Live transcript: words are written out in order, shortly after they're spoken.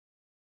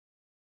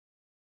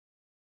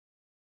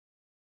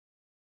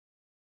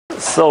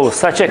So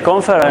such a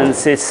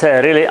conference is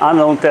really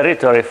unknown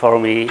territory for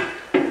me.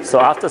 So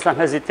after some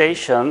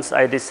hesitations,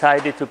 I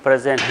decided to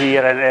present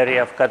here an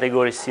area of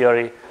category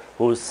theory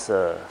whose,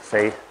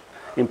 say,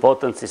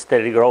 importance is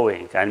steadily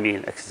growing. I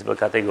mean, accessible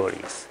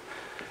categories.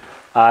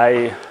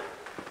 I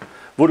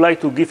would like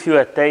to give you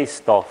a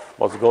taste of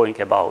what's going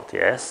about,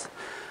 yes?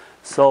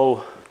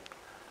 So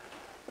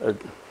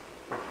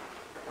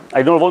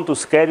I don't want to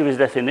scare you with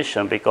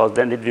definition because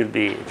then it will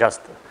be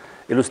just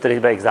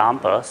illustrated by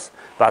examples,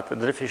 but the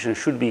definition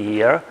should be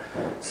here.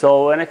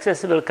 So an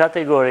accessible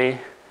category,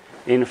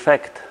 in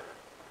fact,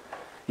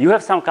 you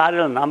have some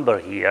cardinal number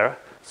here.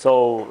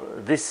 So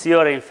this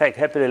theory, in fact,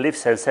 happily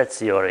lives in set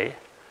theory.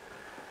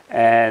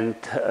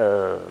 And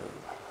better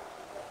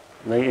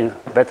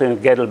in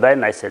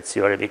Gödel-Bernoulli set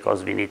theory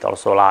because we need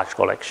also large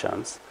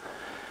collections.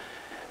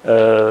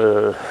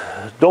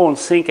 Don't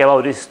think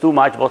about this too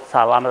much, what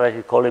are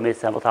lambda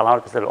colimits and what are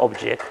lambda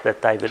objects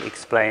that I will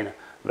explain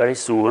very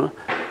soon.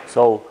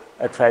 So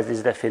at first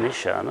this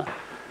definition.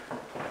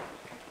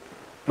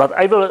 But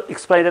I will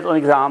explain it on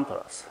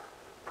examples.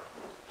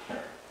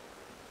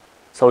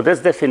 So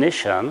that's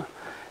definition.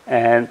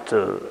 And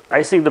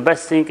I think the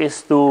best thing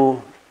is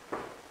to,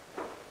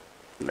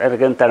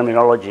 again,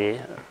 terminology.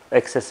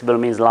 Accessible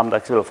means lambda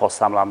accessible for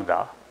some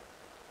lambda.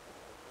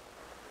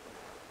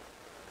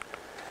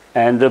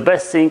 And the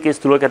best thing is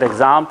to look at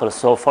examples.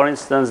 So for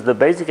instance, the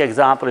basic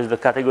example is the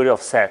category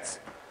of sets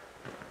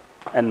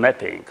and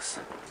mappings.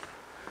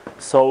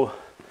 So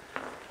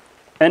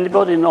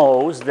anybody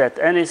knows that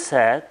any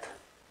set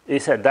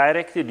is a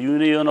directed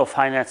union of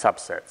finite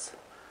subsets.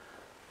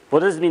 What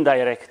does it mean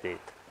directed?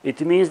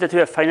 It means that you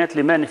have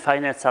finitely many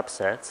finite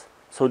subsets.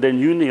 So then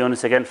union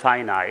is again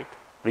finite,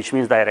 which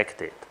means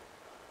directed.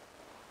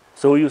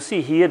 So you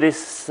see here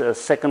this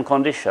second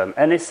condition.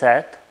 Any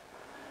set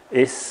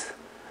is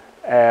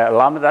a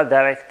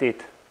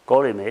lambda-directed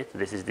colimit,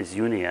 this is this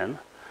union,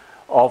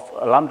 of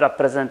a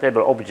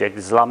lambda-presentable object.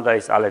 This lambda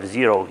is Aleph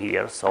 0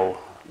 here, so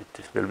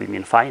it will be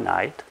mean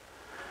finite.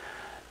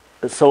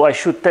 So I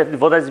should tell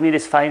what does it mean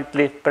is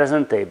finitely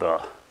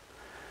presentable.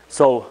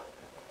 So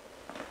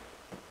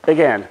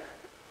again,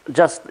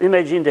 just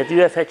imagine that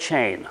you have a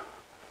chain,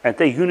 and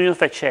take union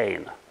of a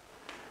chain,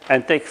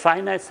 and take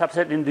finite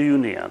subset in the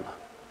union.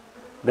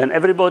 Then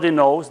everybody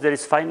knows there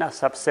is finite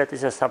subset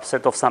is a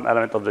subset of some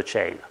element of the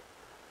chain.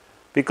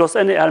 Because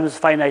any element of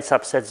finite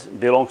subsets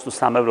belongs to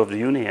some member of the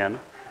union,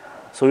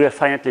 so you have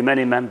finitely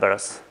many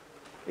members,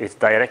 it's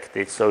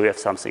directed, so you have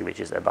something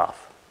which is above.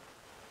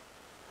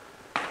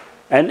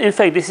 And in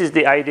fact, this is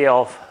the idea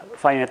of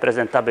finite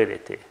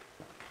presentability.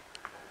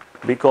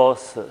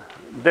 Because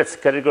that's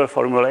category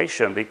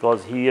formulation,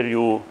 because here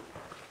you,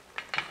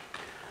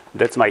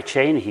 that's my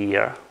chain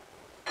here.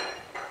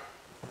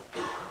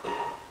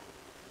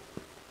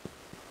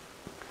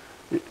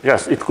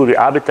 Yes, it could be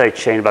arbitrary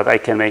chain, but I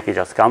can make it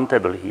just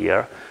countable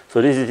here.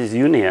 So this is this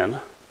union.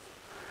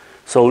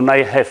 So now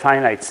I have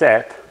finite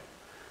set,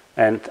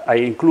 and I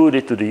include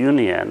it to the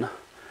union.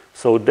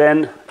 So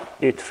then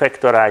it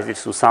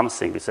factorizes to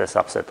something, which is a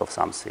subset of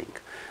something.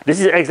 This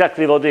is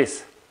exactly what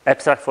this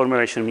abstract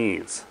formulation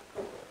means.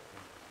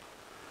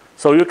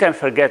 So you can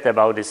forget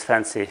about these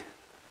fancy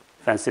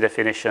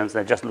definitions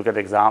and just look at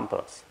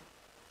examples.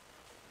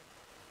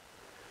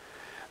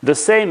 The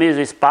same is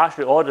with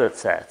partially ordered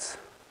sets.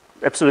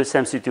 Absolutely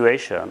same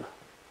situation.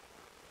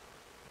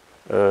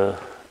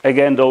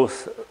 Again,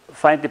 those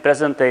finitely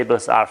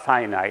presentables are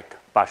finite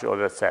partially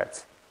ordered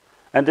sets.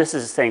 And this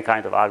is the same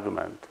kind of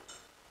argument.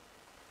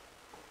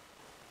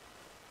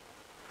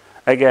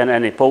 Again,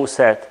 any pose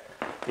set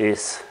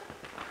is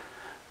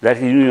that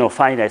union of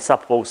finite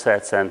subpose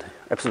sets and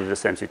absolutely the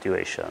same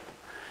situation.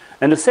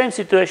 And the same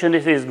situation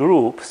if it is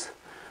groups,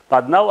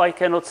 but now I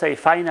cannot say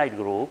finite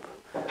group.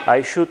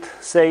 I should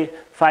say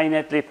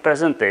finitely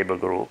presentable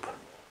group,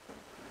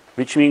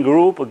 which means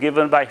group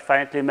given by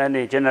finitely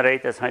many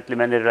generators, finitely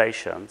many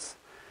relations.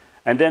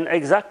 And then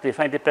exactly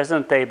finitely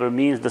presentable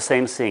means the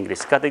same thing.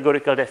 This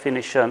categorical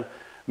definition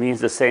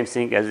means the same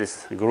thing as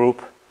this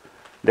group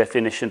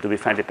definition to be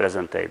finitely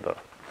presentable.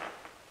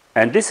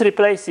 And this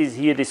replaces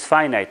here this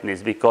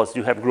finiteness because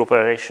you have group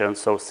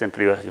relations, so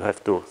simply you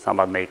have to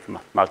somewhat make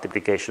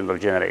multiplication of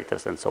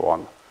generators and so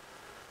on.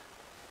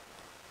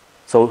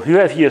 So you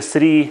have here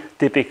three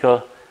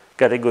typical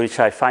categories which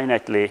are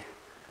finitely,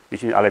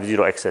 which is Aleph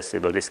 0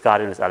 accessible. This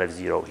cardinal is Aleph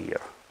 0 here.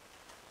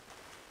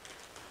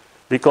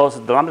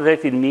 Because the lambda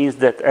directed means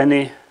that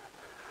any,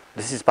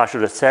 this is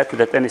partially the set,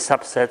 that any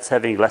subsets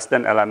having less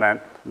than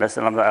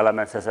lambda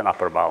elements has an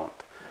upper bound.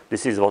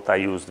 This is what I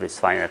used with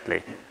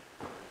finitely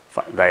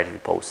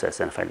directed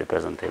poses and finitely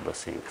presentable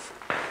things.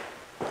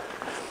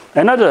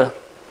 Another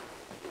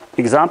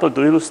example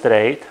to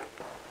illustrate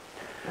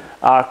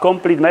are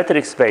complete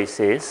metric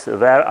spaces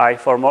where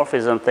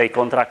isomorphism take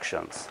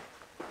contractions.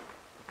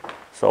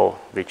 So,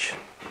 which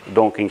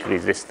don't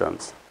increase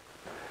distance.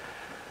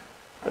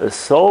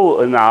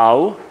 So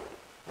now,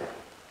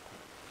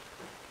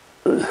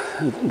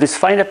 this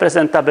finite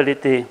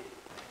presentability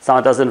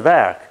somehow doesn't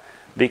work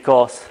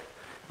because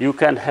you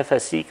can have a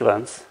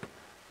sequence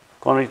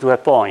connected to a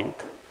point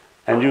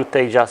and you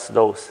take just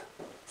those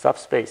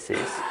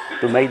subspaces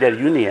to make their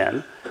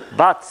union.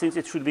 But since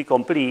it should be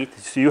complete,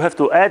 so you have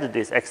to add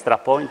this extra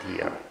point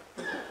here.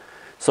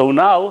 So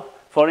now,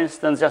 for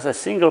instance, just a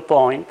single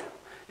point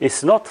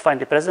is not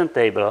finally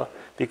presentable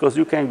because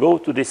you can go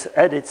to this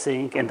edit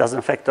thing and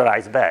doesn't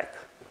factorize back.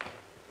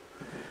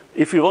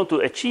 If you want to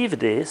achieve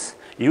this,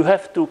 you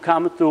have to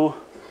come to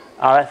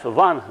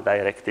RF1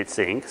 directed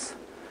things.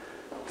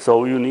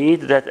 So you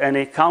need that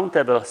any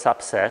countable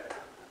subset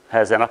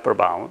has an upper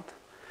bound.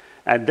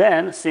 And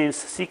then, since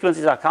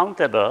sequences are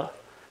countable,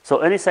 so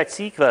any such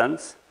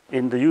sequence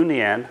in the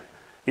union,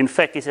 in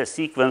fact, is a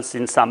sequence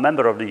in some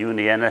member of the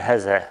union and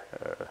has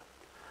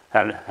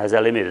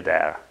a limit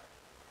there.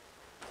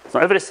 So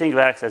everything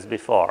works as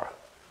before.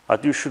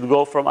 But you should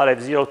go from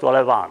RF0 to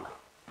RF1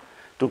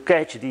 to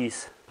catch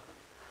these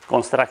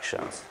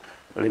constructions,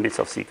 limits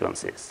of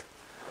sequences.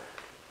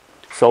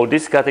 So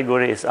this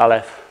category is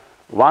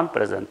RF1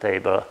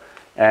 presentable,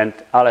 and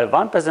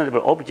RF1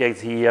 presentable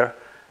objects here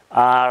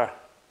are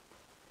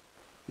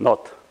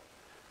not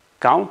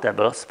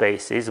countable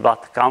spaces,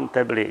 but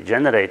countably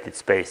generated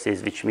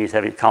spaces, which means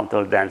having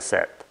countable dense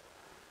set.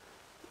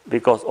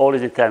 Because all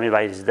is determined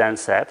by this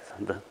dense set,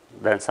 the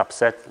dense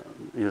subset,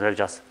 you have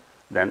just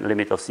then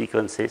limit of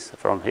sequences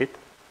from it.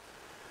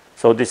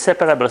 So the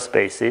separable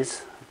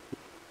spaces,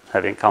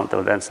 having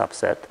countable dense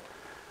subset,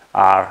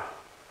 are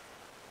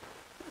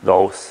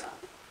those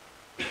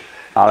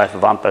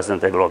RF1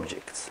 presentable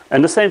objects.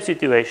 And the same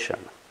situation.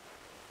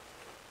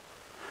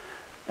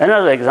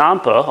 Another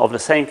example of the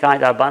same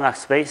kind are Banach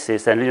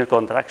spaces and linear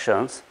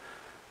contractions,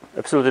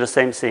 absolutely the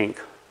same thing.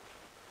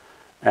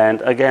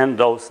 And again,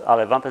 those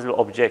RF1 presentable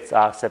objects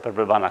are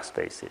separable Banach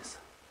spaces.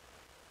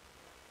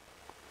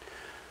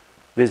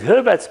 With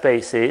Hilbert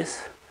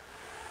spaces,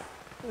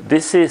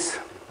 this is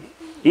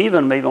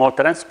even maybe more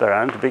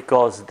transparent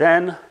because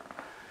then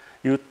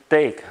you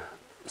take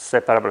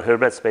separable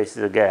Hilbert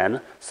spaces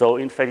again. So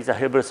in fact, the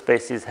Hilbert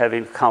spaces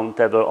having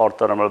countable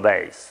orthonormal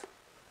base.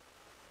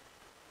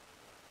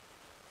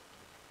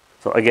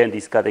 So again,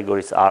 these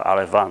categories are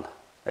RF1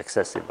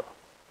 accessible.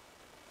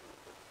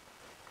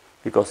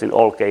 Because in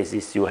all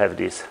cases, you have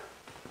this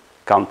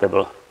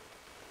countable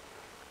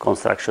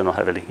construction of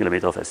having a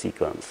limit of a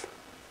sequence.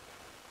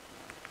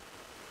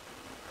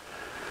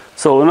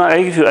 So now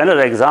I give you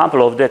another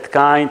example of that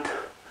kind,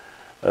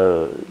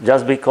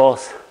 just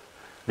because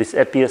this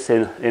appears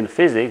in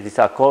physics. These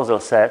are causal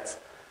sets,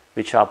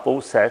 which are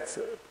pose sets,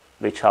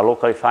 which are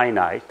locally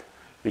finite,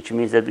 which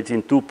means that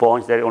between 2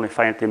 points there are only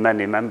finitely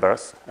many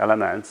members,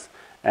 elements,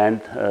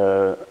 and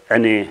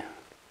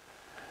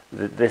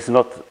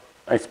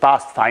it's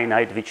past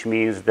finite, which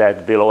means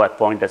that below a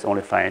point there's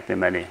only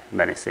finitely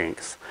many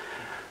things.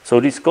 So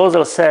these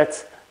causal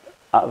sets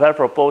were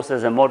proposed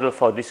as a model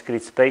for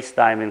discrete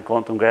space-time in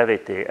quantum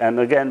gravity, and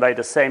again by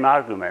the same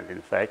argument,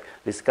 in fact,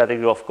 this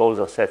category of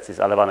causal sets is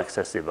RF1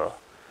 accessible.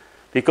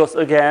 Because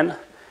again,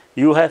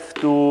 you have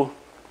to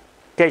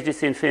catch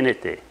this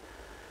infinity.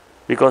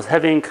 Because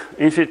having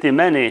infinitely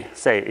many,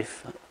 say,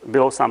 if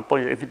below some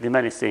point, infinitely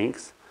many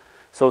things,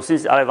 so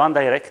since RF1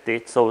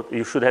 directed, so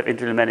you should have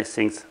infinitely many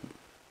things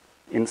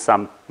in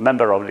some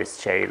member of this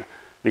chain,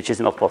 which is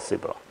not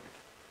possible.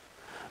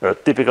 A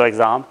typical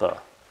example,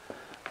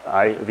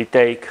 we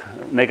take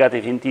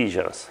negative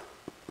integers.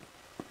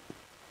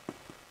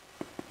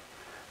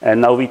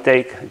 And now we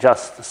take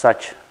just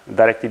such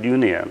directed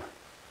union.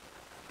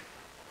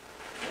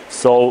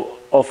 So,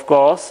 of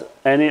course,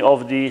 any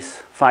of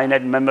these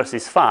finite members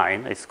is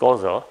fine, it's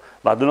causal,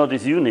 but do not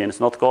this union is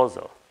not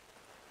causal.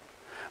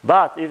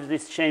 But if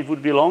this chain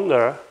would be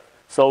longer,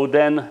 so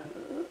then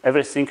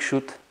everything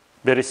should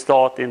be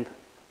restored in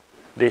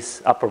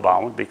this upper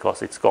bound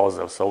because it's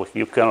causal, so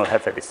you cannot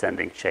have a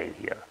descending chain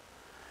here.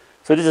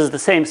 So this is the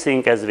same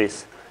thing as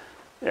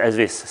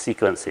with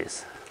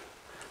sequences.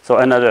 So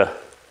another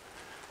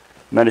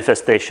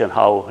manifestation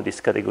how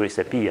these categories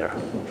appear.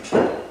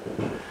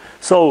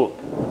 So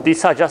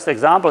these are just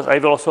examples. I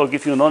will also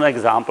give you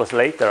non-examples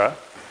later.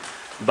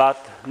 But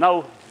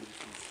now,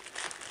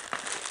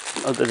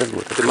 oh, that's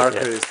good. The marker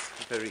is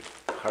very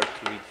hard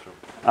to read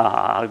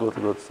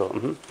from. Good.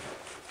 So,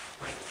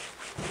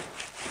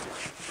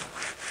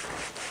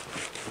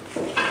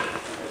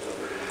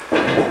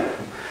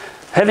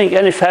 having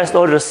any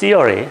first-order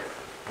theory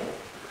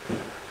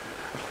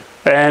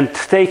and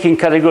taking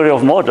category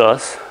of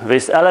models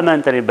with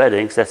elementary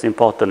embeddings, that's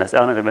important, as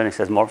elementary embeddings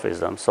has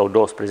morphism, so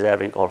those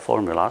preserving all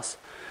formulas.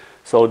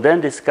 So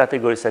then this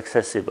category is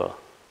accessible.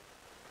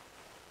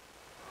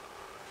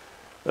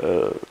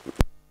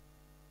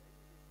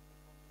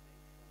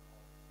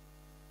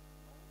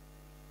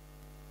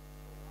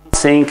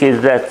 Thing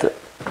is that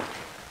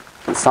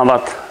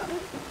somewhat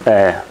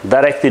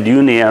directed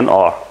union,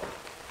 or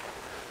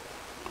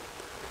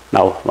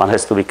now one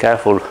has to be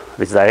careful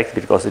with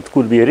directed because it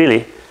could be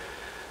really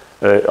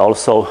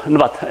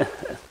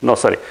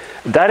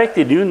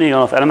directed union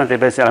of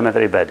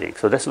elementary embedding.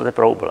 So that's not a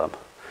problem.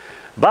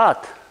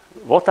 But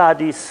what are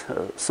these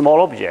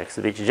small objects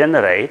which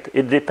generate?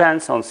 It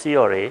depends on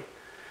theory,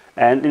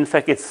 and in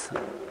fact it's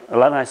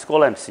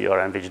Leibniz-Coulomb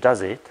theorem which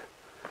does it.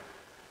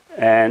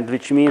 and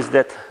which means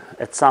that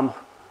at some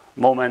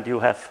moment you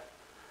have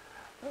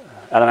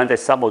elementary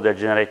submodel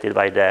generated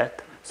by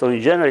that. So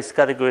in general, this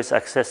category is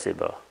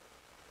accessible.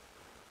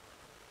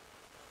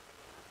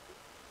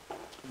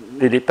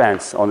 It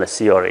depends on the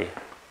theory.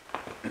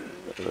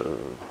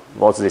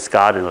 What's this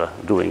cardinal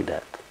doing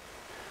that?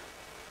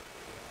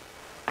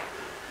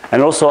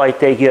 And also I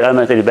take here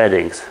elementary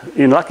beddings.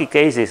 In lucky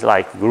cases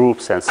like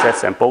groups and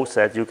sets and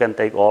posets, you can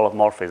take all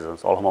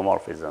morphisms, all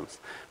homomorphisms.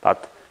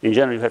 But in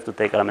general, you have to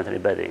take elementary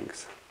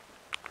beddings.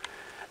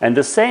 And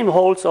the same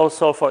holds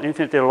also for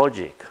infinity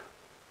logic.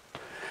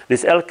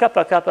 This L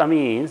kappa kappa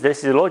means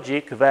this is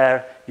logic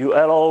where you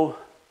allow,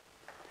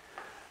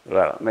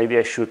 well, maybe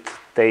I should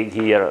take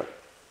here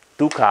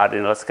two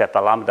cardinals, kappa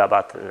lambda,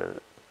 but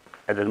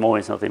at the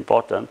moment it's not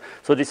important.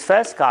 So this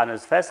first cardinal,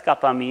 first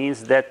kappa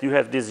means that you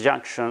have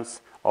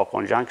disjunctions or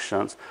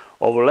conjunctions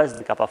over less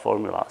than kappa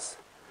formulas.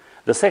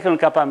 The second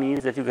kappa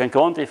means that you can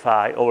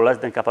quantify over less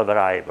than kappa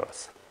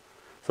variables.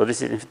 So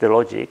this is infinity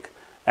logic.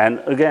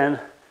 And again,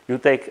 you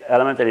take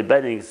elementary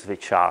beddings,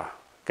 which are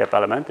kappa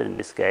elementary in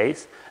this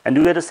case, and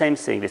you get the same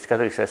thing, this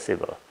category is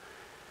accessible.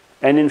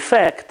 And in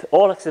fact,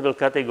 all accessible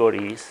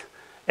categories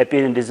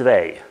appear in this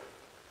way.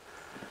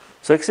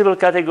 So accessible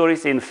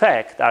categories, in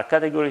fact, are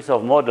categories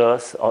of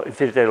models of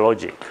infinity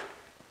logic.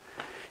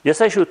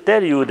 Yes, I should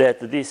tell you that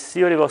this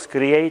theory was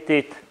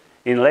created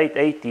in late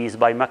 80s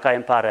by Mackay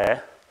and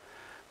Paré,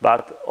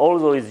 but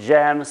although its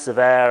gems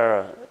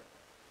were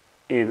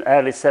in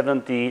early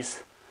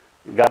 70s,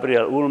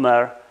 Gabriel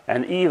Ulmer,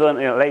 and even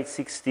in late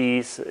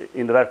 60s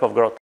in the work of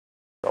Grotto.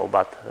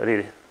 But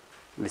really,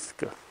 this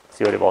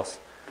theory was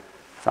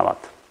somewhat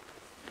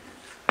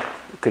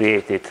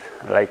created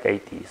late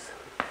 80s.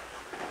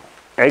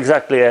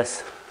 Exactly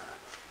as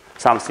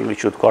something which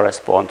should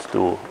correspond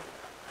to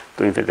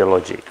infinity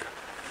logic.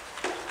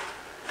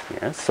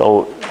 Yeah,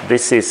 so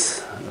this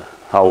is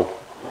how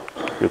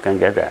you can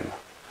get them.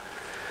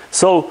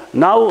 So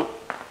now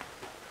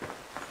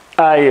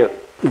I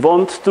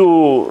want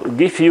to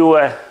give you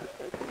a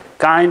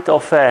kind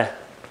of a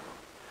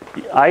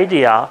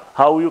idea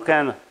how you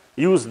can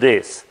use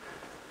this.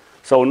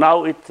 So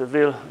now it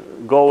will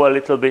go a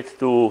little bit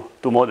to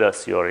model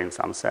theory in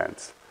some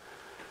sense.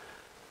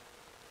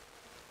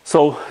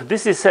 So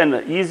this is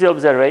an easy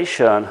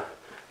observation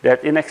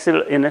that in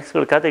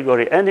accessible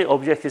category, any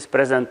object is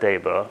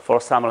presentable for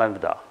some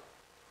lambda.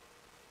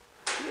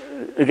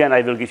 Again,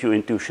 I will give you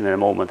intuition in a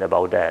moment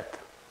about that.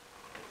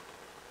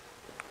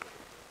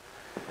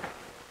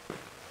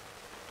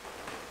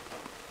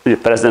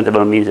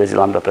 Presentable means there is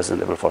lambda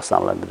presentable for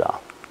some lambda.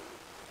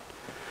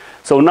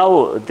 So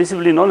now this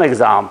will be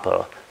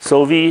non-example.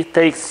 So we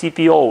take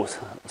CPOs.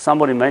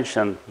 Somebody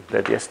mentioned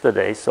that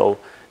yesterday. So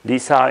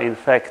these are in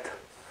fact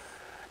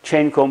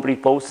chain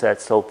complete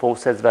posets. So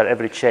posets where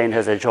every chain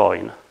has a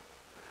join.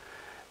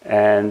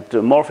 And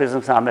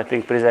morphisms are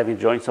mapping preserving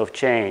joins of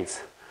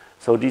chains.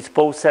 So these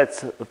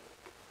posets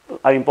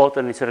are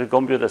important in certain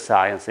computer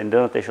science, in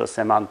denotational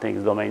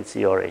semantics, domain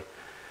theory.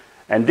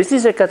 And this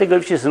is a category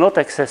which is not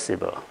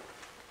accessible.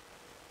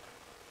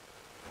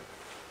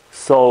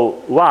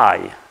 So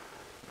why?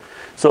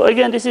 So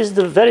again, this is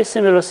the very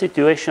similar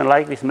situation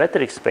like with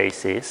metric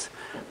spaces,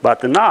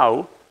 but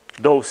now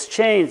those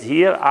chains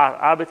here are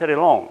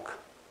arbitrarily long.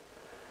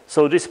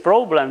 So this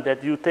problem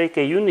that you take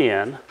a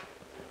union,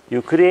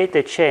 you create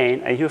a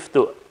chain, and you have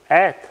to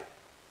add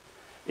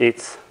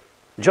its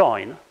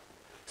join.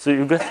 So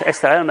you get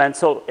extra elements.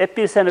 So a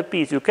piece and a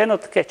piece, you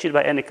cannot catch it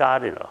by any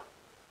cardinal.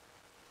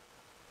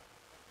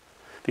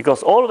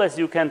 Because always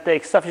you can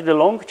take sufficiently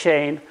long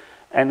chain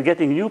and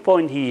getting new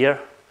point here,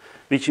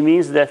 which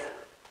means that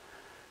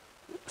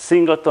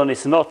singleton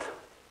is not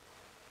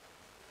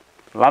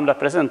lambda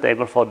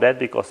presentable for that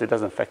because it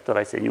doesn't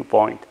factorize a new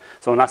point.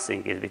 So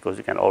nothing is because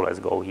you can always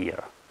go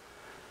here.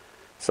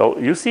 So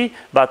you see,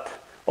 but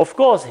of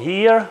course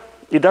here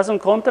it doesn't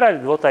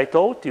contradict what I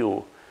told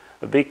you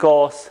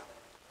because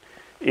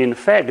in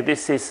fact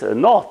this is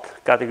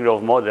not category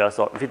of models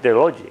or infinity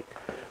logic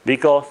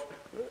because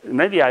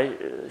maybe I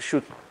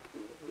should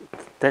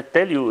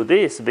tell you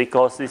this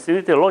because this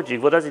infinity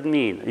logic, what does it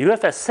mean? You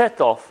have a set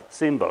of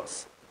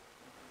symbols.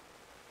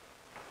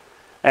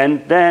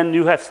 And then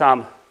you have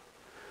some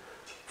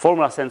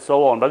formulas and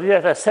so on, but you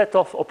have a set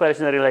of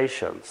operational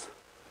relations.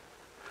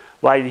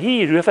 While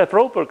here you have a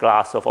proper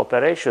class of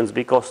operations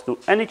because to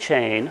any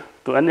chain,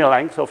 to any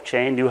length of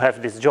chain, you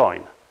have this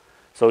join.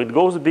 So it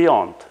goes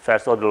beyond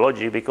first order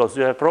logic because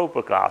you have a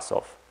proper class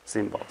of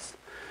symbols.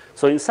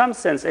 So in some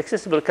sense,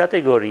 accessible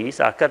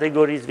categories are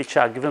categories which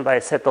are given by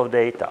a set of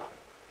data.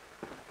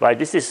 While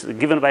this is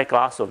given by a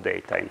class of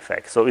data, in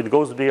fact. So it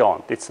goes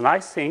beyond. It's a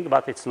nice thing,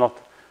 but it's not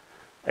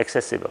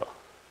accessible.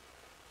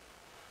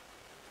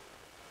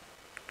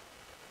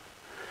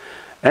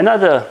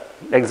 Another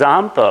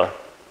example,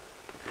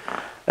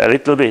 a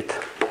little bit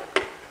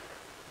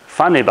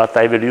funny, but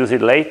I will use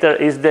it later,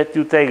 is that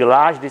you take a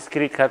large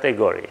discrete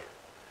category.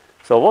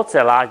 So what's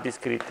a large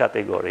discrete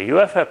category? You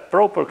have a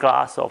proper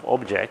class of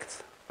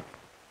objects,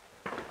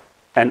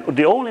 and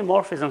the only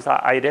morphisms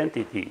are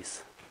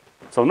identities.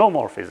 So no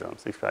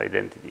morphisms, it's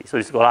identity. So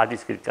it's called large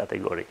discrete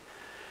category.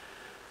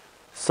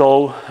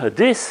 So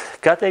this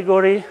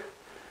category,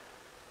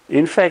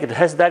 in fact,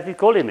 has directly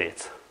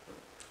colimits.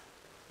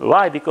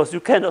 Why? Because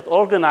you cannot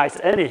organize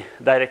any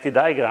directed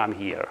diagram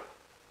here.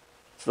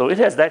 So it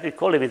has directly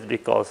colimits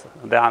because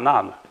there are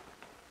none.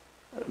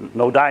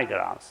 No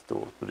diagrams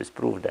to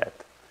disprove that.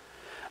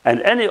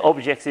 And any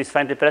object is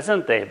finally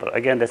presentable.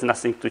 Again, there's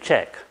nothing to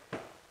check.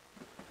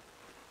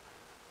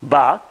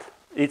 But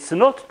it's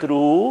not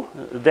true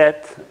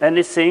that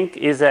anything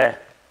is a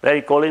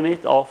very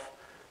colimit of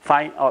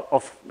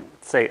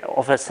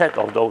a set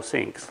of those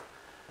things,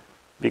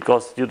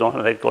 because you don't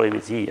have very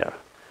colimits here.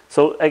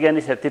 So again,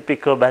 it's a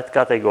typical bad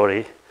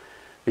category,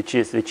 which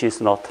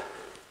is not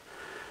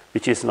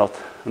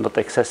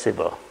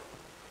accessible.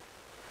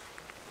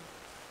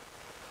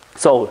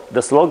 So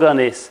the slogan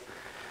is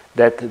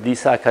that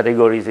these are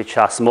categories which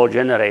are small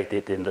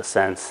generated in the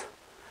sense.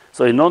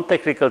 So in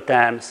non-technical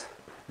terms,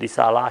 these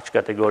are large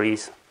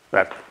categories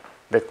that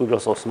could be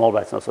also small,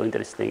 but it's not so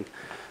interesting.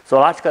 So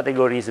large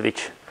categories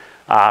which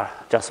are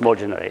just small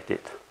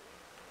generated.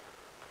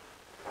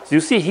 So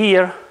you see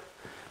here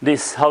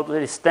this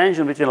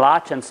tension between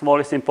large and small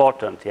is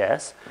important,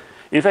 yes.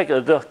 In fact,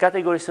 the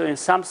categories in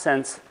some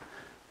sense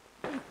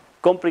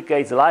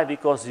complicates life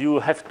because you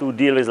have to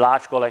deal with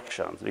large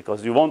collections,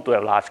 because you want to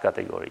have large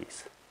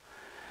categories.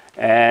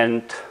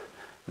 And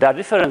there are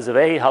different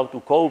ways how to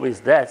cope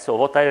with that. So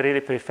what I really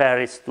prefer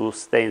is to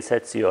stay in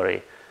set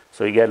theory.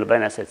 So you get the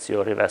Banner set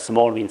theory where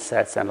small means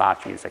sets and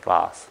large means a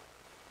class.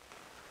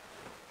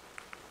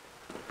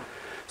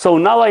 So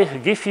now I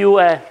give you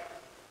a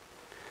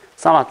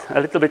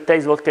little bit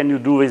taste what can you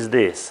do with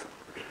this.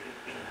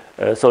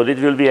 So this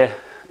will be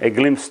a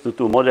glimpse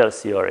to model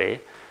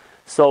theory.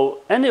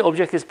 So any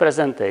object is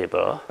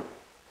presentable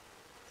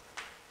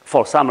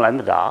for some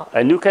lambda,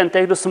 and you can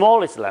take the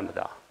smallest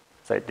lambda,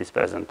 so it is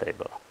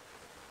presentable.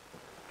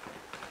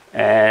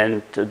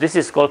 And this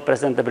is called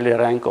presentability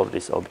rank of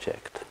this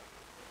object.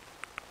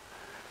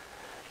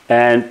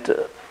 And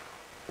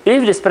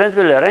if this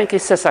presentability rank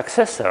is a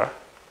successor,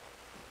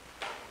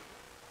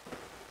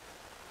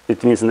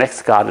 it means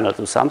next cardinal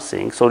to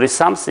something. So this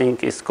something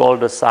is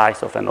called the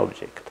size of an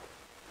object.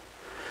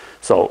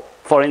 So,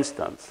 for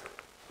instance,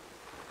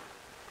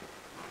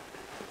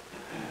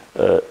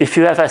 if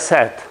you have a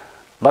set,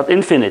 but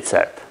infinite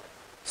set,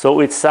 so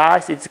its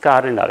size, its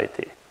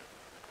cardinality.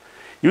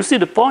 You see,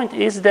 the point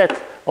is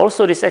that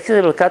also these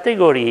accessible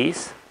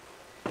categories,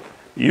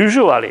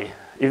 usually,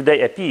 if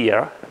they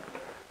appear,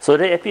 so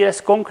they appear as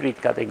concrete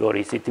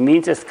categories. It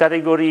means as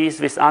categories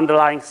with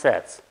underlying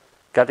sets.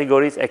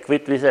 Categories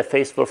equipped with a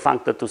faithful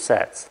functor to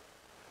sets.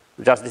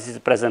 Just this is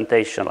a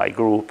presentation like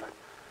group,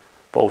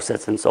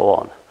 posets, and so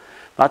on.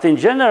 But in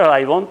general,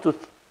 I want to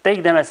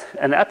take them as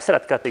an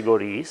abstract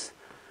categories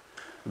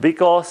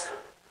because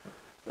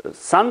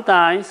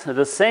sometimes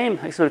the same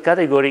actual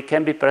category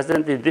can be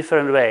presented in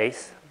different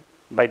ways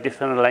by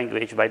different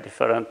language, by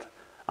different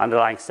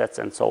underlying sets,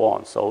 and so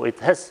on. So it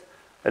has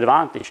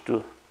advantage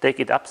to take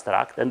it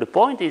abstract. And the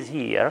point is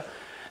here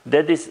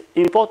that this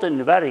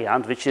important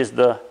invariant, which is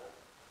the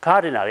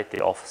cardinality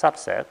of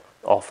subset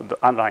of the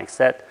underlying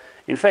set,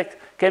 in fact,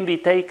 can be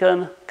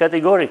taken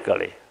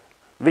categorically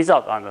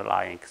without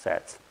underlying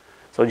sets.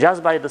 So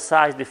just by the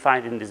size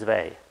defined in this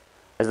way,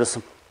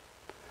 as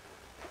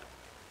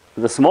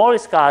the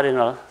smallest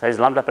cardinal, that is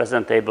lambda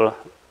presentable,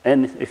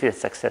 and if it's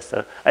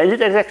successor. And it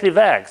exactly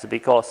works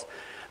because,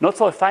 not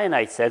for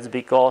finite sets,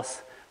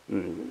 because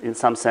in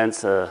some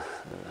sense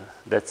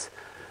that's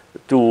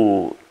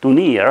too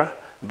near,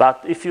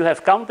 but if you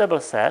have countable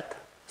set,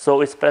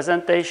 so its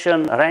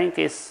presentation rank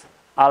is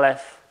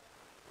Aleph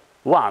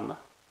 1,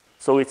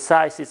 so its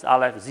size is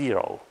Aleph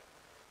 0.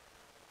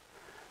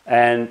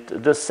 And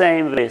the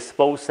same with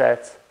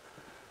posets,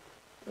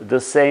 the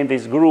same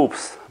with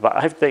groups. But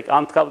I have to take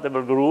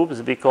uncountable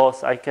groups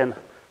because I can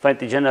find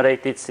the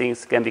generated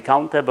things can be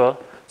countable.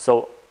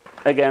 So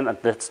again,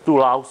 that's too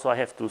low, so I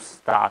have to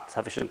start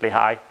sufficiently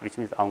high, which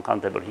means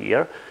uncountable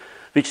here.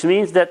 Which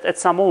means that at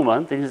some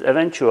moment,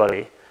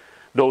 eventually,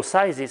 those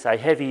sizes I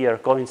have here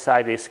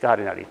coincide with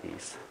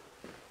cardinalities.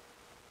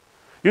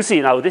 You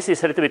see, now this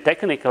is a little bit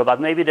technical, but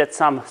maybe that's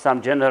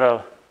some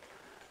general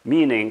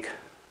meaning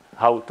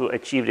how to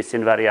achieve this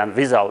invariant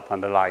without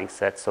underlying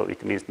sets. So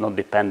it means not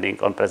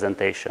depending on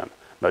presentation,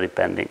 not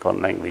depending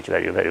on language where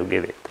you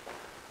give it.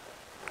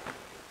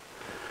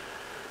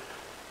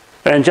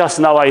 And just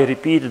now I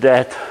repeat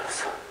that.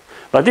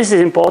 But this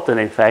is important,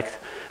 in fact,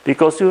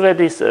 because you have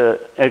this,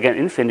 again,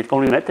 infinite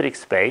complementary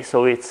space.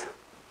 So its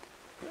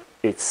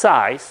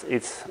size,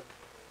 it's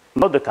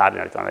not the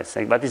cardinality, I'm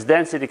saying, but its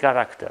density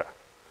character.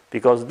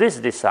 Because this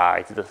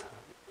decides,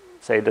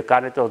 say, the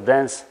cardinality of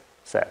dense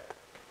set.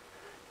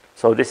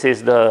 So this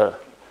is the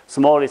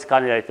smallest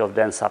cardinality of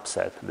dense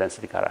subset,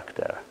 density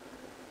character.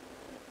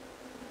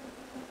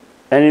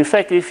 And in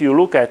fact, if you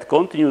look at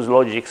continuous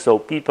logic, so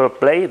people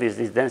play with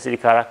this density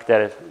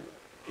character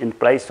in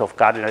place of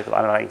cardinality of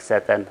underlying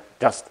set, and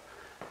just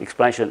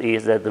explanation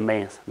is that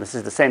this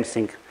is the same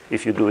thing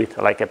if you do it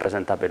like a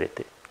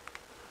presentability.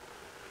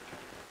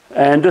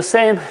 And the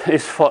same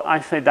is for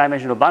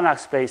infinite-dimensional Banach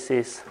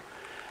spaces,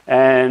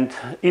 and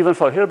even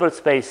for Hilbert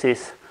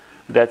spaces,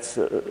 that's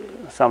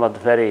somewhat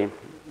very,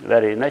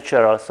 very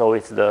natural. So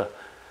it's the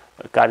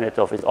coordinate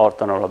of its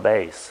orthonormal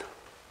base.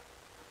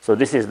 So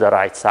this is the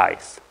right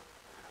size,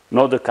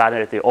 not the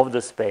coordinate of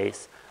the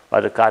space,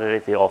 but the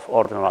coordinate of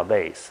orthonormal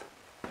base.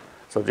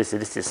 So this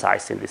is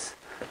size in this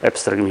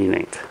abstract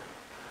meaning.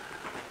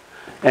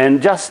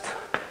 And just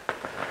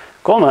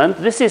comment,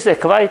 this is a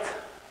quite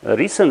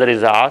recent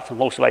result,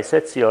 mostly by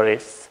set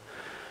theorists,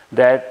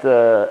 that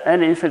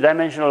any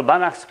infinite-dimensional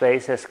Banach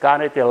space has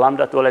coordinate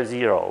lambda to left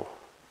 0,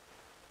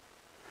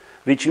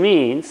 which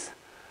means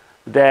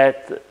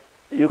that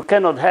you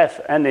cannot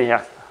have any,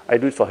 I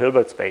do it for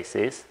Hilbert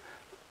spaces,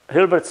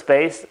 Hilbert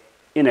space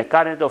in a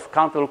coordinate of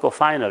counterloop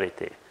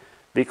finality.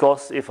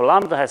 Because if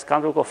lambda has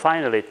counterloop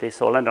finality,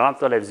 so lambda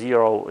to left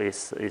 0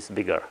 is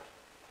bigger.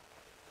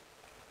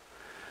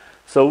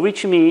 So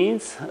which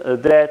means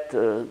that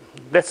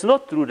that's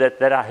not true that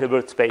there are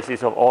Hilbert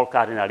spaces of all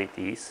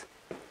cardinalities.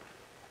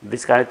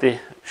 This cardinality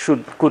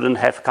couldn't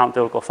have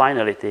counterloop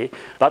finality.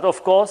 But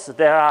of course,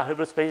 there are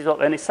Hilbert spaces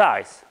of any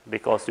size,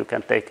 because you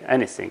can take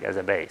anything as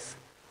a base.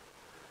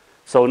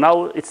 So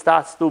now it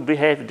starts to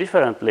behave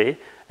differently,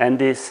 and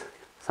this,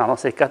 some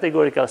say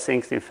categorical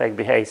things, in fact,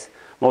 behaves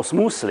more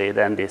smoothly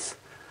than this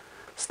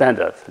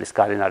standard, this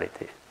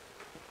cardinality,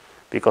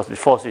 because it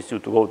forces you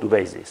to go to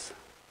basis.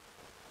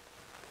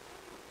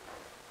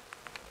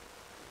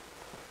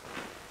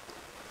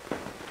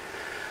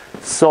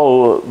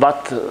 So,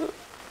 but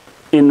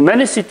in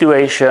many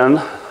situations,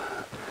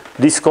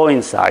 this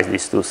coincides,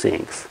 these two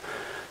things.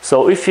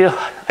 So if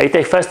I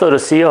take first order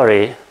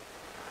theory,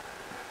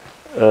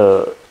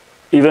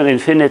 even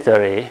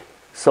infinitary,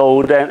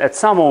 so then at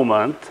some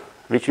moment,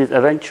 which is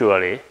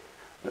eventually,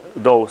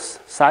 those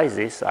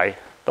sizes I'm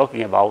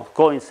talking about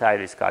coincide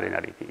with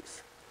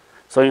cardinalities.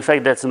 So in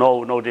fact, that's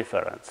no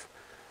difference.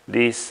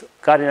 These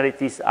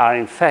cardinalities are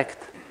in fact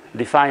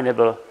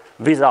definable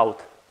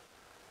without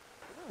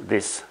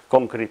this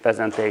concrete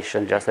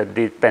presentation, just that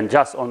depend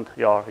just on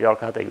your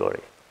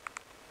category.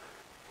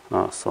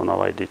 So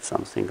now I did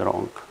something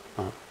wrong.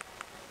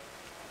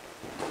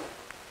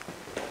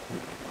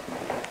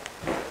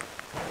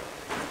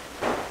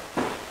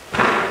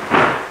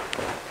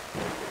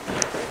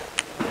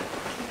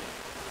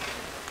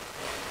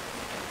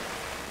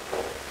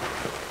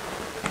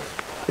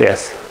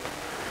 Yes.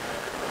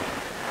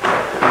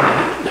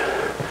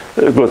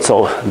 Good.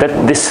 So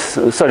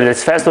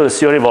this first order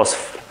theory was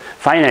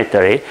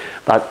finitary,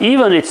 but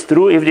even it's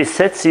true if the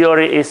set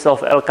theory is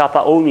of L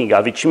kappa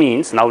omega, which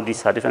means, now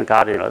these are different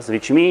cardinals,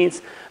 which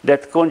means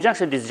that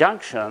conjunction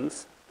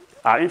disjunctions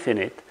are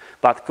infinite,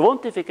 but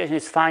quantification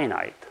is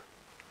finite.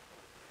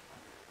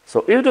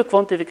 So if the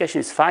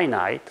quantification is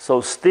finite,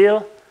 so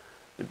still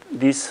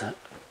this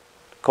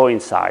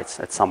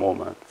coincides at some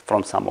moment,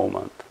 from some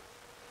moment.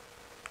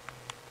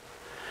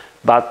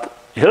 But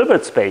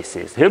Hilbert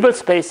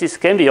spaces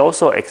can be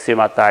also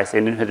axiomatized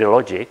in infinite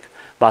logic,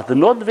 but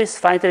not with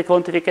finite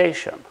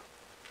quantification.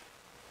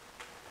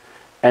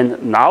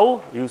 And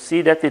now you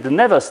see that it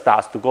never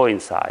starts to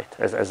coincide,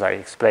 as I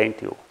explained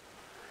to you.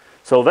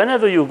 So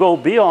whenever you go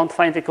beyond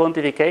finite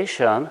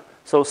quantification,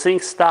 so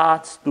things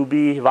start to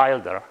be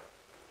wilder.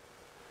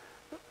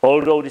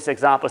 Although these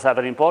examples are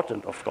very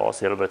important, of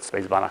course, Hilbert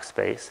space, Banach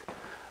space.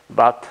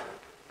 But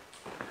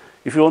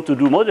if you want to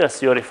do model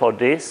theory for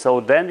this, so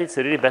then it's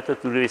really better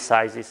to do with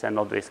sizes and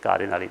not with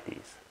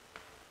cardinalities.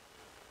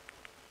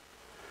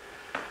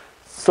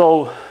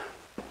 So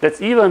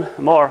that's even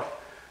more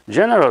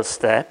general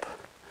step.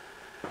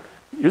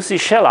 You see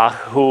Schellach,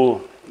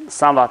 who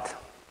somewhat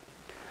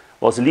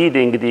was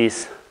leading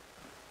this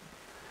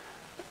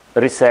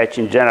research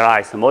in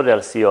generalized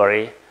model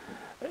theory,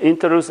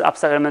 introduced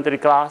abstract elementary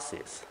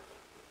classes.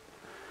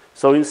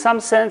 So in some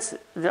sense,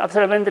 the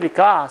abstract elementary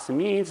class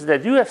means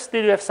that you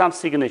still have some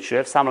signature, you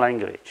have some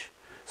language.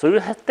 So you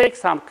have to take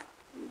some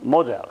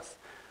models.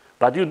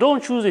 But you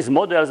don't choose these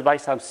models by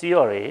some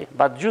theory,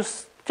 but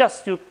just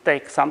you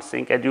take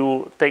something and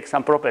you take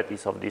some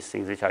properties of these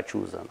things which are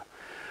chosen.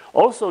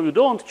 Also, you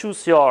don't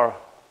choose your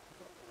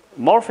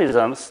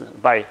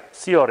morphisms by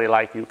theory,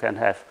 like you can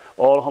have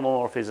all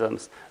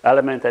homomorphisms,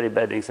 elementary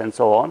beddings, and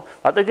so on.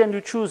 But again,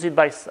 you choose it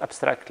by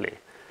abstractly.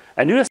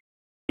 And you have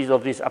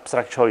of these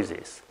abstract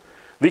choices,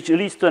 which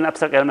leads to an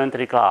abstract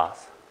elementary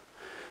class.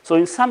 So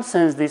in some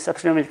sense, these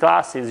abstract elementary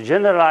classes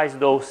generalize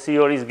those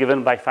theories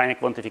given by finite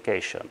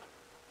quantification.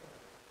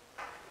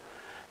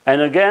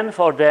 And again,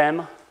 for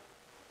them,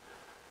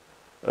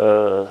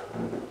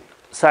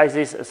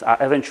 sizes are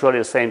eventually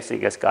the same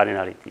thing as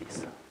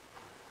cardinalities.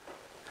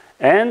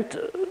 And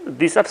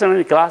these abstract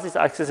elementary classes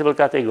are accessible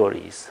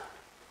categories.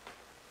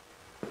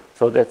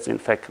 So that's, in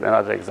fact,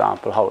 another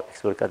example how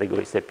accessible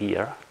categories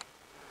appear.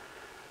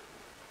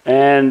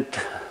 And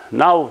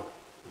now,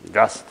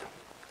 just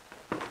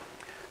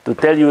to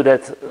tell you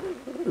that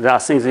there are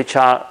things which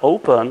are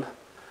open,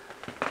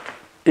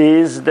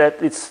 is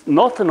that it's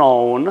not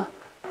known.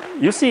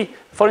 You see,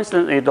 for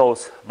instance, in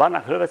those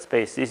Banach-Hilbert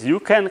spaces, you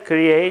can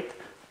create,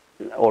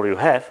 or you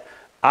have,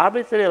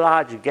 arbitrarily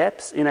large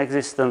gaps in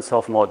existence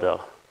of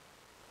model.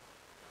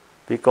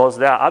 Because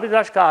there are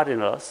arbitrary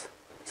cardinals,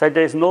 so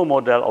there is no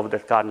model of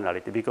that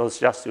cardinality because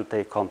just you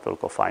take control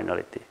of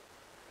finality.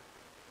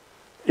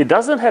 It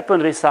doesn't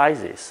happen with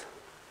sizes,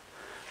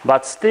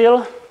 but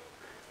still,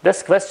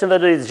 that's question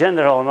whether it's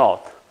general or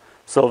not.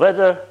 So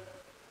whether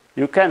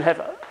you can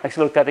have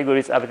actual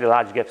categories with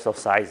large gaps of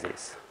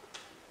sizes.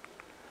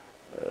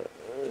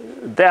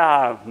 There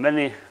are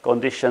many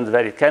conditions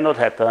where it cannot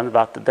happen,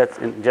 but that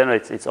in general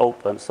it's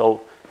open.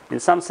 So in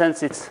some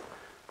sense it's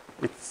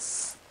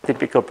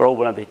typical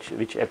problem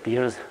which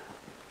appears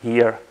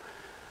here,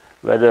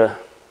 whether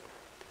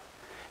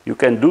you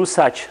can do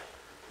such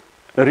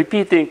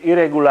repeating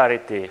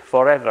irregularity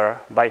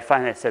forever by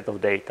finite set of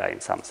data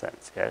in some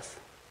sense, yes?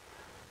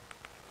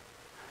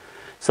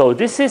 So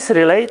this is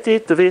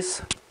related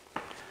with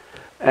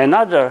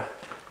another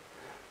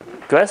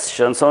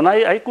question. So now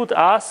I could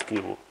ask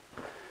you,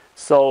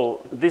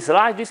 so this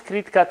large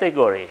discrete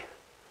category,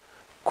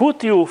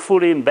 could you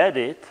fully embed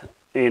it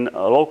in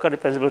a locally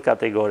representable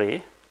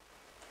category,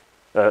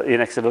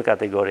 inaccessible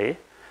category?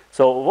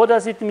 So what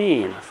does it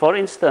mean? For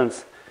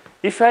instance,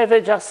 if I have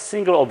a just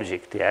single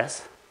object,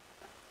 yes,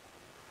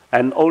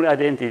 and only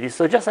identity,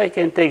 so just I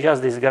can take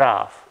just this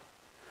graph,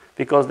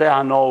 because there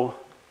are no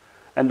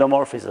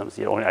endomorphisms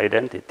here, only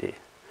identity.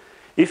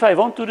 If I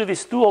want to do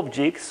these two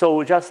objects,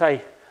 so just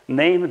I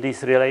name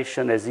this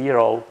relation as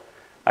 0,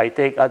 I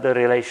take other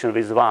relation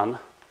with 1,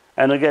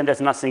 and again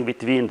there's nothing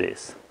between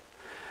this.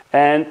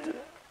 And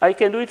I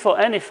can do it for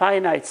any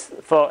finite,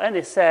 for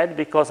any set,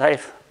 because I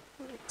have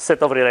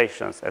set of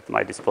relations at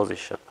my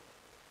disposition.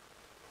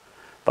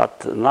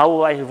 But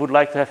now I would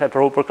like to have a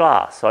proper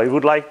class. So I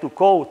would like to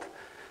code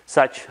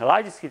such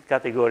large discrete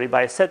category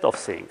by a set of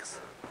things.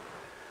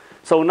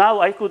 So now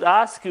I could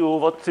ask you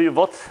what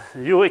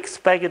you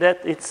expect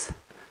that it's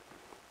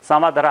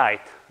somewhat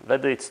right,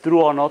 whether it's true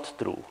or not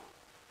true.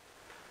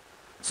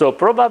 So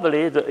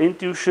probably the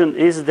intuition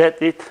is that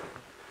it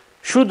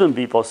shouldn't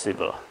be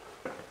possible.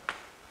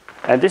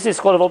 And this is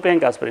called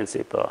Vopenka's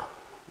principle,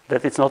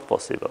 that it's not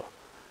possible.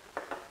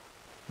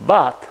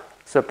 But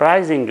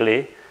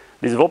surprisingly,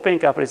 this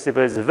Vopenka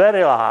principle is a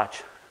very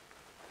large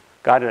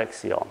cardinal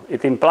axiom.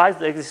 It implies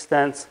the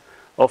existence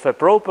of a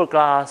proper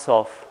class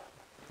of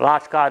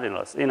large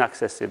cardinals,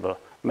 inaccessible,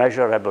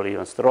 measurable,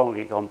 even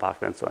strongly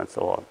compact, and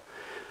so on.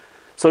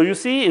 So you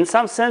see, in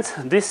some sense,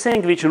 this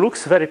thing which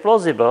looks very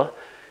plausible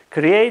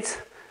creates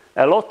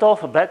a lot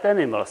of bad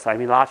animals, I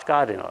mean large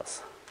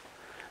cardinals.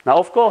 Now,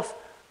 of course,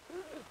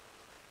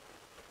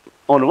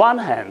 on one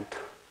hand,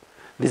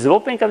 this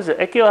Vopenka is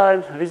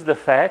equivalent with the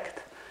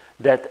fact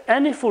that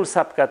any full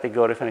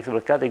subcategory of an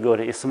inaccessible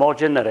category is small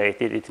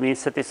generated. It means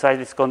satisfies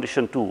this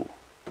condition too.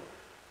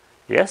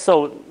 Yes,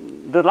 so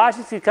the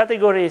largest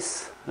category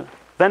is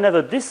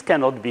whenever this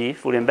cannot be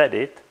fully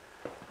embedded,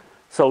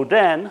 so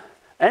then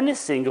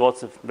anything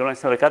what's belongs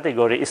to the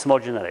category is small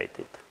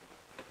generated.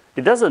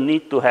 It doesn't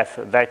need to have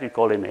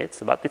vertical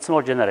limits, but it's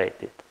small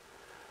generated.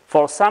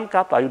 For some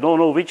kappa, you don't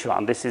know which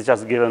one. This is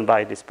just given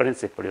by this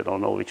principle. You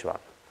don't know which one.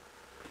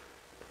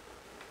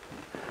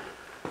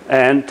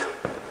 And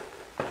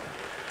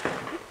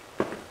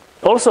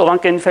also one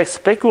can in fact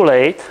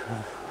speculate.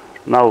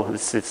 Now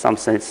this is some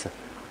sense,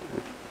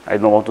 I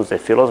don't want to say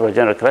philosopher,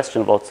 general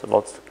question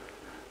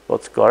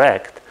what's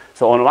correct.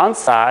 So on one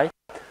side,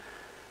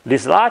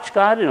 these large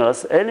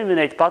cardinals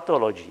eliminate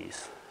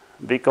pathologies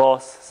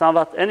because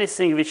somewhat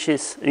anything which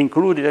is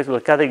included in the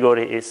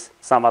category is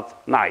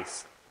somewhat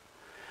nice.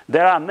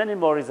 There are many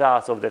more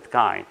results of that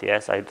kind,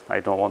 yes, I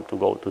don't want to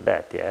go to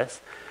that,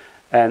 yes.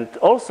 And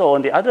also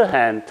on the other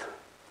hand,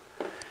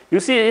 you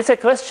see, it's a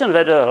question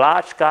whether a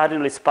large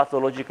cardinal is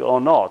pathological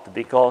or not,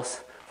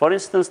 because, for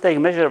instance, take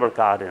measurable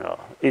cardinal.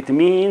 It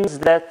means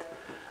that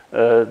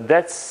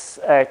that's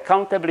a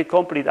countably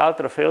complete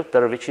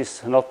ultrafilter which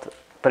is not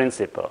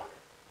principal.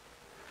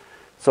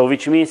 So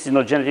which means it's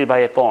not generated by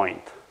a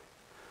point.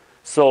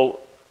 So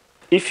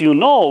if you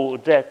know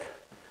that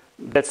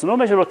that's no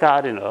measurable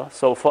cardinal,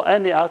 so for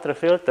any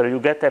ultrafilter you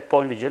get a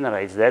point which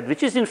generates that,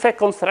 which is in fact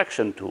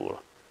construction tool.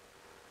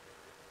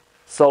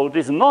 So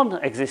this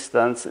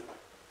non-existence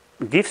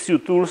gives you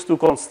tools to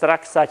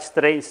construct such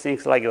strange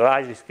things like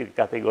large discrete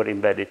category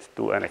embedded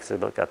to an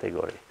accessible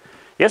category.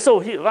 Yes,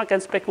 so one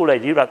can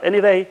speculate here, but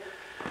anyway,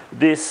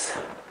 this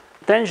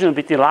tension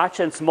between large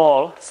and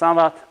small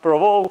somewhat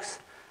provokes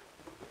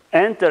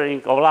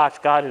entering of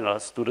large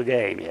cardinals to the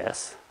game,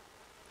 yes.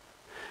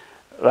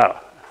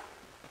 Well,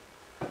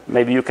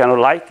 maybe you cannot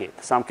like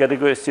it. Some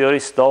category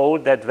theorists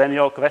told that when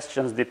your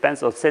questions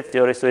depends on set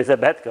theory, so it's a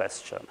bad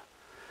question.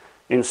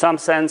 In some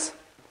sense,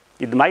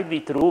 it might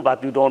be true,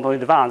 but you don't know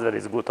in advance whether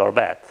it's good or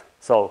bad.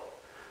 So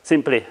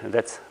simply,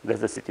 that's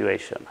the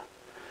situation.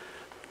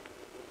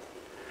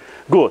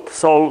 Good.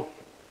 So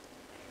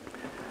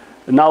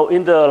now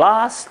in the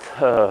last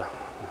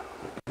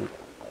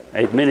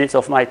 8 minutes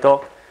of my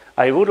talk,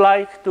 I would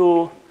like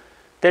to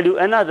tell you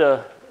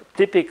another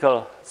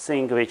typical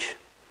thing which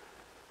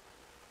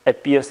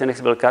appears in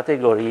accessible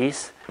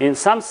categories. In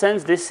some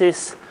sense, this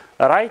is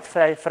a right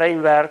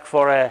framework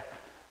for a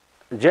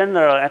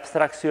general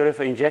abstract theory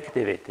for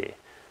injectivity.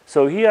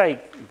 So here I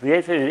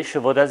create an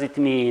issue. What does it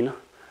mean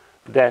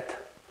that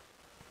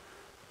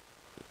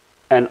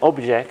an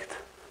object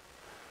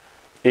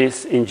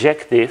is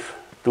injective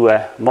to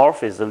a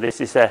morphism?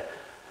 This is a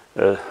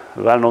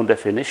well-known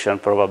definition,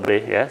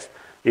 probably, yes.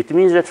 It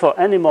means that for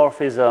any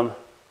morphism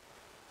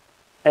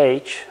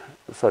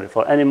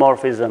for any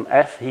morphism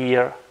F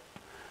here,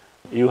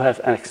 you have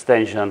an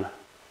extension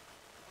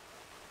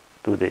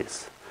to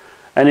this.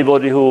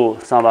 Anybody who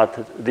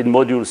somewhat did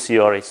module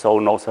theory so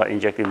knows how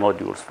injective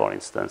modules, for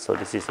instance. So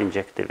this is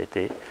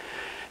injectivity.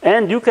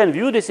 And you can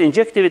view this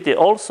injectivity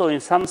also in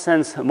some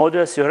sense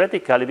model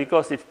theoretically,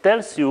 because it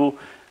tells you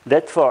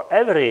that for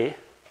every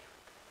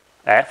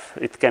F,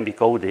 it can be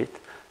coded,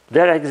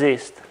 there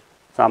exists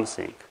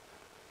something.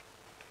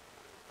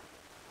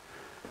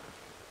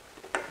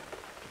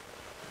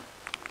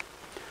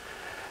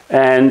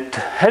 And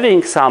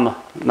having some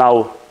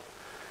now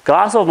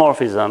class of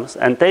morphisms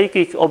and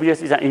taking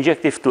objects is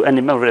injective to any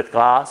member of that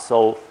class,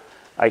 so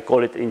I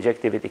call it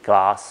injectivity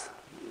class,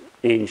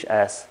 inj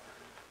S.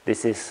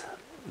 This is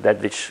that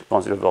which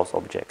considers those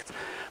objects.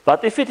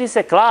 But if it is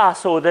a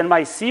class, so then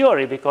my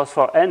theory, because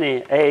for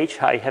any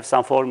H I have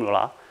some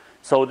formula,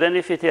 so then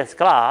if it is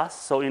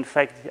class, so in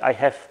fact I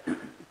have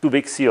too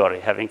big theory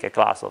having a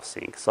class of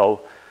things.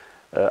 So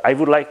I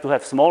would like to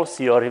have small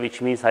theory,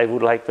 which means I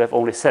would like to have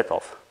only set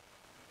of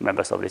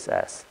members of this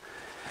S.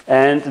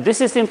 And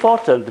this is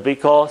important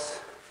because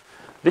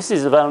this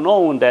is well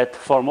known that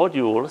for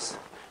modules,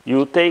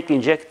 you take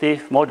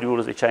injective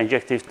modules which are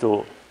injective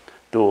to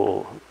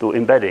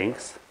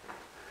embeddings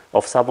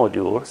of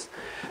submodules,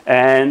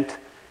 and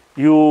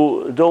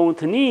you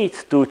don't need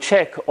to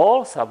check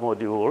all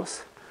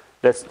submodules.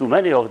 That's too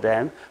many of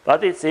them,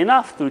 but it's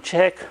enough to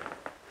check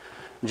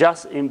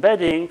just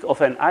embedding of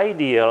an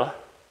ideal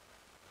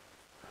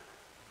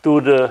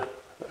to the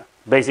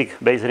basic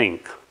base ring.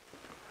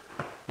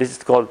 This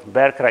is called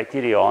Baer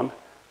criterion.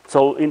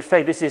 So in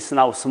fact, this is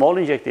now small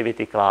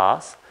injectivity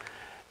class,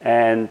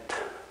 and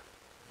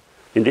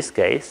in this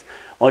case.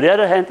 On the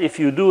other hand, if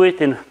you do it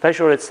in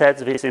Peugeot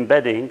sets with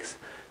embeddings,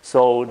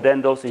 so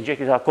then those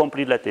injectives are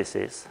complete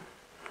lattices.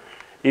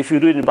 If you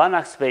do it in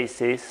Banach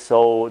spaces,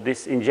 so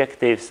these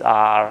injectives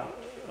are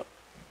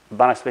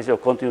Banach spaces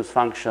of continuous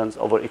functions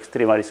over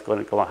extremely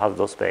common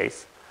Hasdorf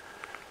space.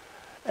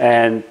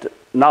 And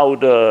now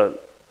the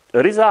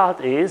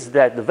result is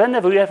that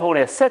whenever you have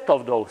only a set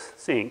of those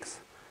things,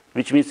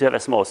 which means you have a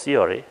small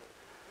theory,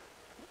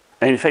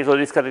 and in fact, so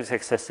this category is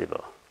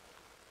accessible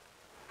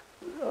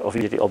of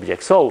injective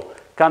objects. So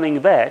coming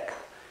back,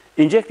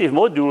 injective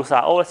modules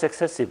are always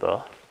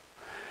accessible,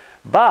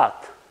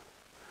 but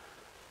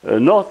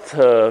not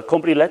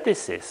complete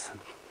lattices.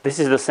 This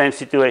is the same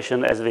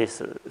situation as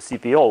with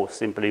CPO.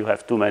 Simply, you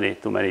have too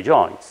many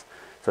joints.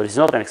 So this is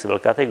not an accessible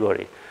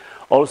category.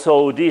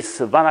 Also, these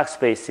Banach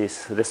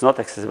spaces, that's not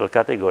accessible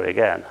category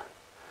again.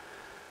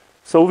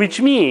 So which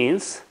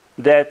means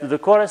that the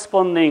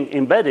corresponding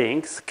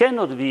embeddings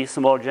cannot be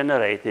small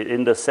generated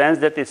in the sense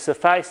that it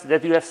suffices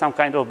that you have some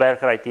kind of Baer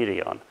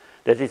criterion,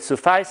 that it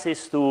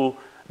suffices to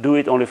do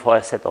it only for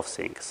a set of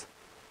things.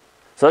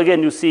 So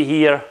again, you see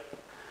here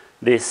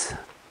this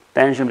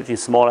tension between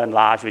small and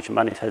large, which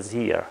manifests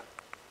here.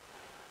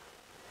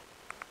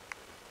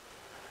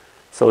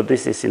 So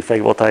this is in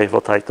fact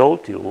what I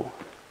told you.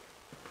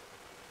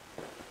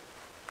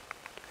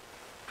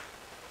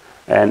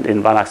 And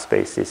in Banach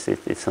spaces,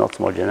 it's not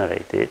small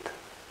generated.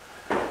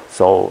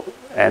 So,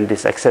 and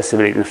this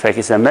accessibility, in fact,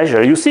 is a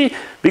measure. You see,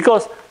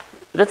 because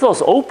that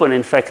was open,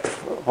 in fact,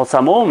 for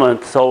some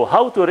moment. So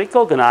how to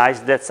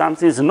recognize that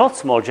something is not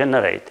small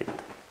generated?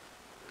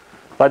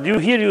 But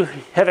here you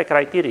have a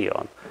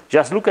criterion.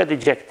 Just look at the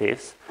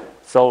adjectives.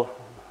 So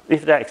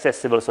if they're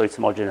accessible, so it's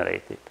small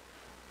generated.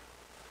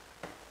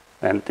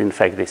 And in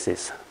fact, this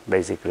is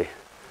basically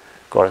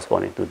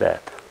corresponding to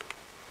that.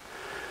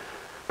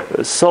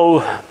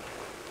 So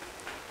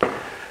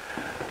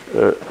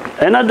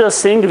another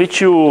thing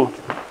which you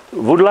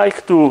would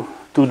like to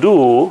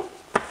do,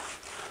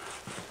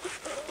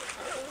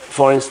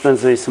 for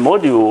instance, these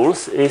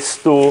modules, is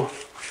to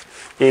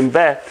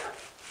embed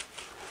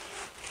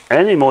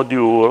any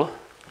module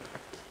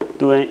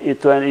to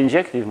an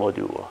injective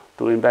module,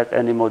 to embed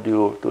any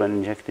module to an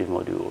injective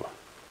module.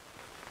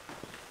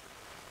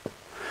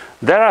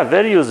 There are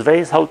various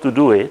ways how to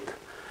do it,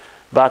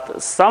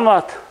 but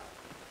somewhat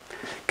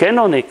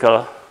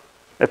canonical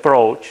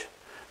approach,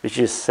 which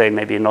is, say,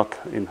 maybe not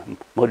in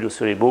module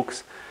theory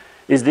books,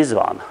 is this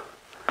one,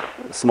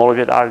 small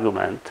object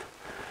argument,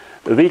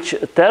 which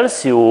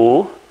tells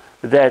you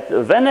that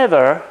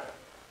whenever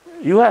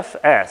you have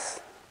S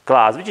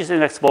class, which is in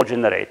fact small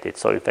generated,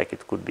 so in fact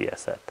it could be a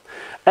set,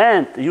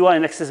 and you are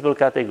in accessible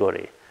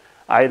category.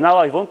 Now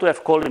I want to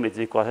have colimits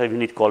because I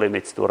need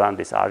colimits to run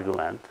this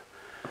argument.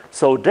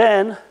 So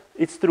then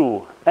it's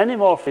true. Any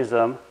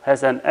morphism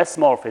has an S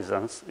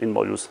morphisms in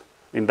modules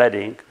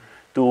embedding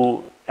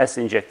to S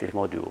injective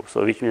module,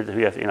 so which means that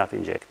we have enough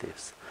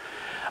injectives.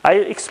 I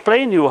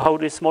explain you how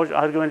this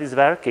argument is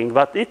working,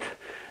 but it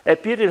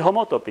appeared in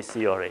homotopy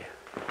theory.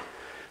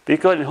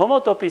 Because in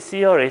homotopy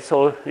theory,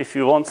 so if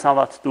you want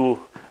somewhat to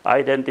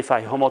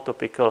identify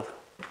homotopical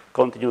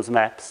continuous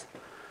maps,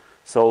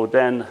 so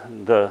then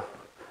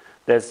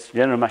there's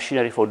general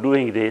machinery for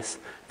doing this,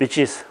 which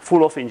is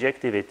full of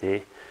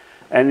injectivity.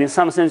 And in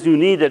some sense, you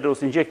need that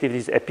those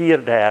injectivities appear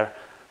there,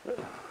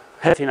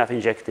 have enough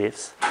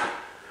injectives.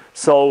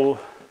 So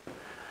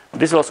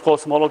this was called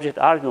small object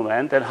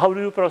argument. And how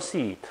do you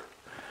proceed?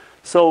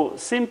 So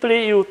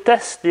simply you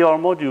test your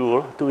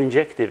module to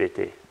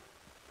injectivity.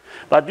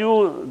 But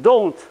you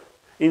don't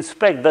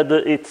inspect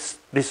whether this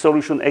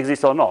solution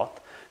exists or not.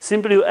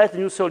 Simply you add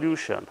new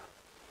solution.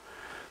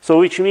 So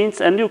which means,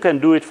 and you can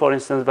do it, for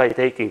instance, by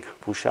taking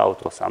push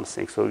out or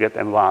something. So you get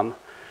M1.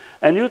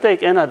 And you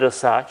take another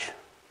such.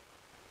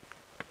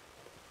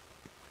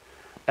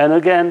 And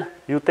again,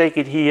 you take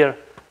it here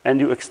and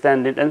you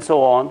extend it and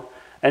so on.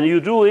 And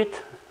you do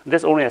it,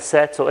 there's only a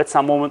set, so at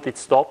some moment it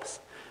stops.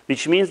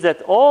 Which means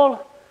that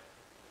all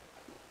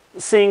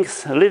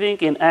things living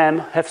in M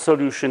have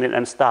solution in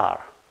M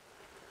star.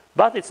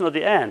 But it's not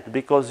the end,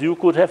 because you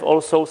could have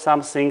also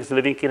some things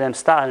living in M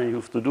star and you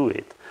have to do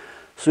it.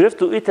 So you have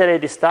to iterate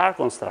the star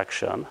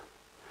construction.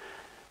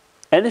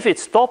 And if it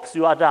stops,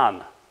 you are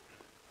done.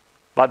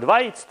 But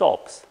why it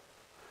stops?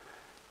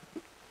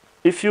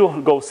 If you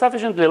go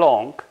sufficiently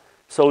long,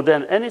 so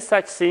then any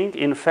such thing,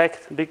 in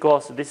fact,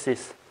 because this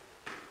is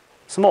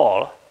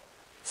small,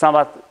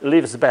 somewhat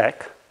lives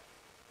back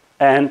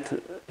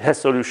and has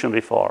solution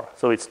before,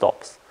 so it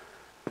stops.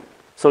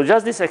 So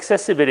just this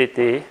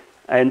accessibility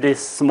and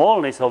this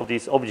smallness of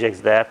these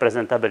objects there,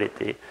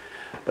 presentability,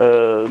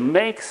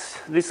 makes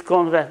this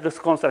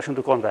construction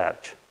to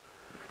converge.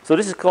 So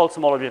this is called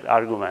small object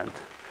argument.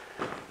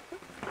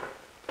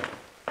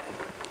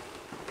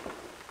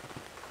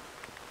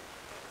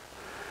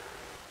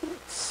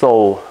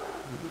 So,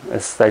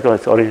 as I told,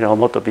 it's original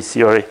homotopy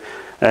theory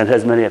and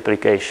has many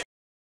applications,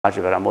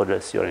 algebra, model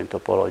theory, and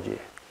topology.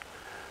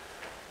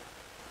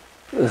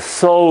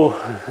 So,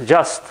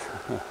 just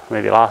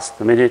maybe last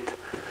minute.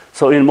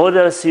 So, in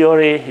model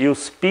theory, you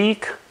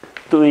speak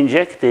to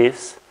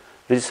injectives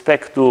with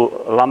respect to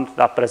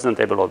lambda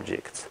presentable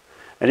objects.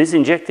 And these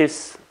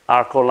injectives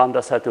are called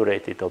lambda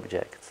saturated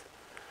objects.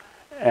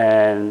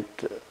 And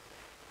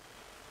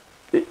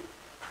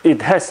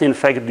it has, in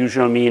fact,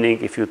 usual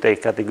meaning if you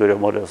take category of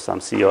model of some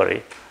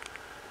theory.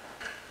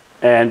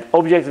 And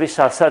objects which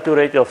are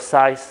saturated of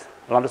size,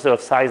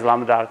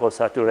 lambda are called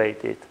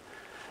saturated.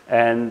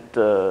 And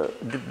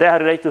they are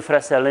related to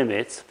Fresnel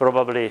limits.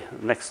 Probably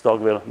next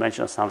talk will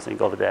mention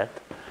something of that.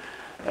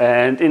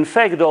 And in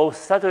fact, those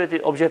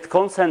saturated objects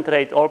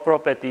concentrate all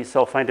properties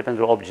of finite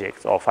dependable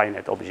objects or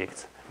finite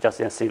objects, just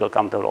in a single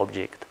countable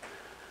object.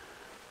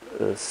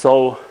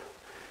 So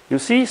you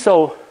see,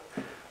 so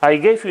I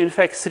gave you, in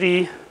fact,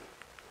 three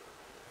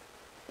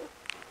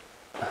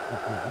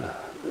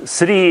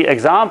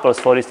examples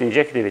for this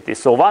injectivity.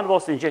 So one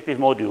was injective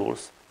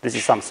modules. This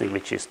is something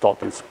which is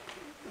taught in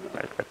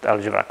at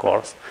algebra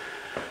course.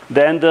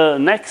 Then the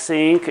next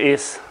thing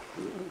is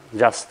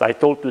just, I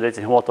told you that it's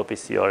homotopy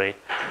theory.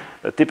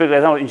 The typical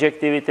example of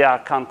injectivity are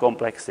Kahn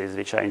complexes,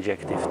 which are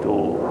injective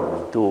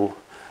to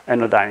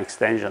anodyne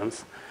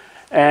extensions.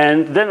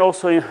 And then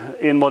also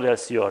in model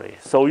theory.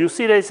 So you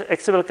see these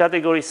accessible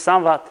categories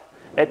somewhat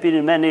appear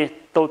in many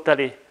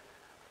totally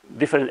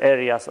different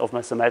areas of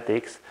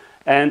mathematics.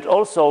 And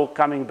also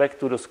coming back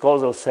to those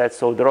causal sets,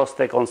 so the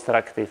Roste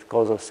constructive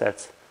causal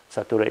sets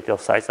saturated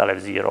of size are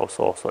F0,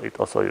 so it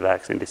also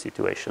works in this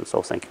situation.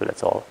 So thank you,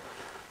 that's all.